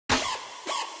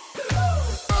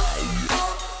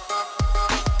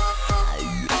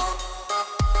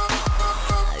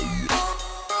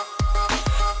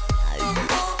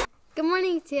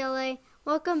TLA.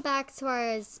 Welcome back to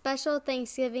our special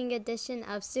Thanksgiving edition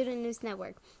of Student News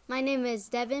Network. My name is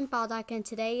Devin Baldock, and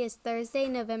today is Thursday,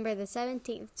 November the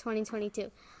 17th, 2022,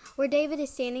 where David is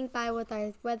standing by with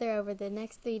our weather over the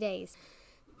next 3 days.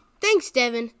 Thanks,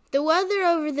 Devin. The weather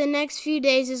over the next few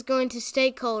days is going to stay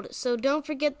cold, so don't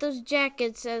forget those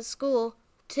jackets at school.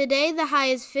 Today, the high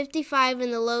is 55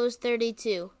 and the low is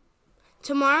 32.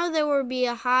 Tomorrow, there will be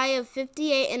a high of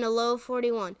 58 and a low of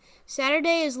 41.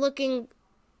 Saturday is looking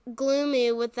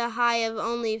gloomy with a high of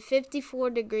only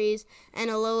 54 degrees and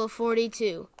a low of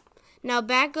 42. Now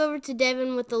back over to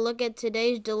Devin with a look at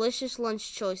today's delicious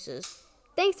lunch choices.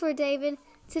 Thanks for David.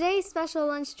 Today's special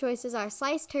lunch choices are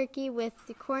sliced turkey with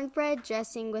the cornbread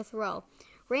dressing with roll,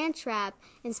 ranch wrap,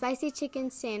 and spicy chicken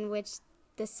sandwich.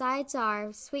 The sides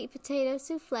are sweet potato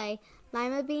souffle,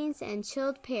 lima beans, and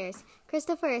chilled pears.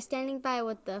 Christopher is standing by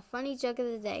with the funny joke of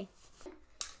the day.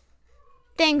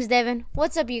 Thanks, Devin.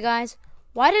 What's up, you guys?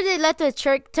 Why did they let the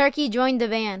turkey join the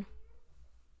band?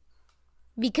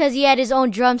 Because he had his own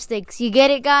drumsticks. You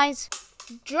get it, guys?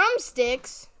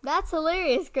 Drumsticks? That's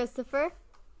hilarious, Christopher.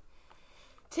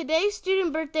 Today's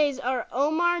student birthdays are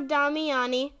Omar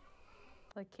Damiani.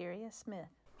 Lakeria Smith.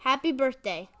 Happy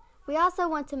birthday. We also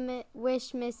want to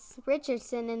wish Miss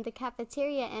Richardson in the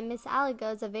cafeteria and Miss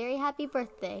Alagos a very happy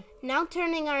birthday. Now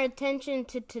turning our attention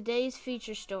to today's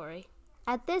feature story.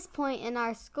 At this point in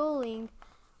our schooling,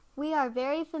 we are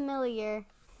very familiar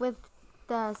with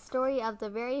the story of the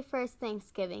very first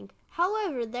Thanksgiving.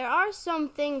 However, there are some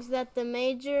things that the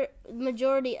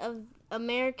majority of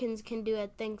Americans can do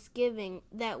at Thanksgiving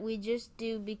that we just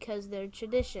do because they're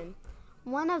tradition.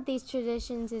 One of these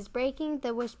traditions is breaking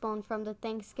the wishbone from the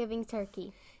Thanksgiving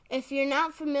turkey. If you're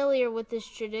not familiar with this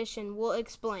tradition, we'll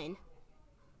explain.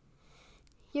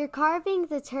 You're carving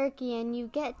the turkey and you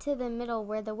get to the middle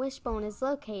where the wishbone is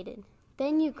located.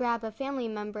 Then you grab a family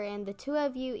member and the two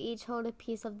of you each hold a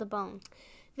piece of the bone.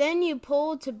 Then you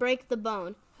pull to break the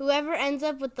bone. Whoever ends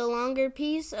up with the longer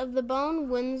piece of the bone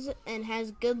wins and has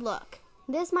good luck.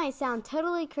 This might sound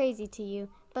totally crazy to you,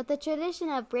 but the tradition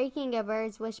of breaking a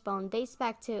bird's wishbone dates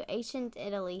back to ancient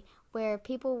Italy, where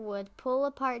people would pull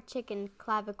apart chicken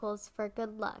clavicles for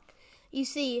good luck. You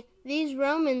see, these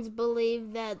Romans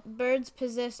believed that birds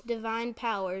possessed divine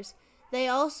powers. They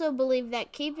also believed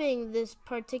that keeping this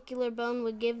particular bone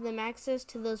would give them access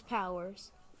to those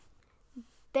powers.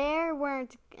 There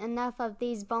weren't enough of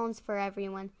these bones for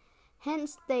everyone.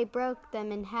 Hence, they broke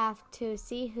them in half to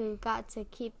see who got to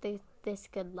keep this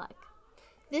good luck.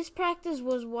 This practice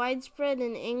was widespread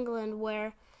in England,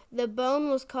 where the bone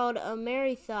was called a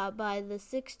merrythought by the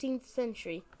 16th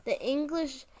century. The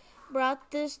English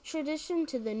brought this tradition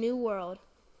to the New World.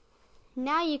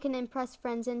 Now you can impress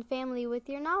friends and family with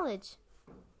your knowledge.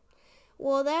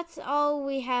 Well, that's all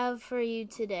we have for you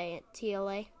today at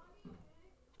TLA.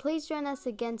 Please join us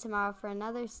again tomorrow for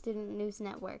another Student News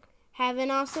Network. Have an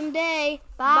awesome day.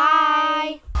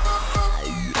 Bye. Bye.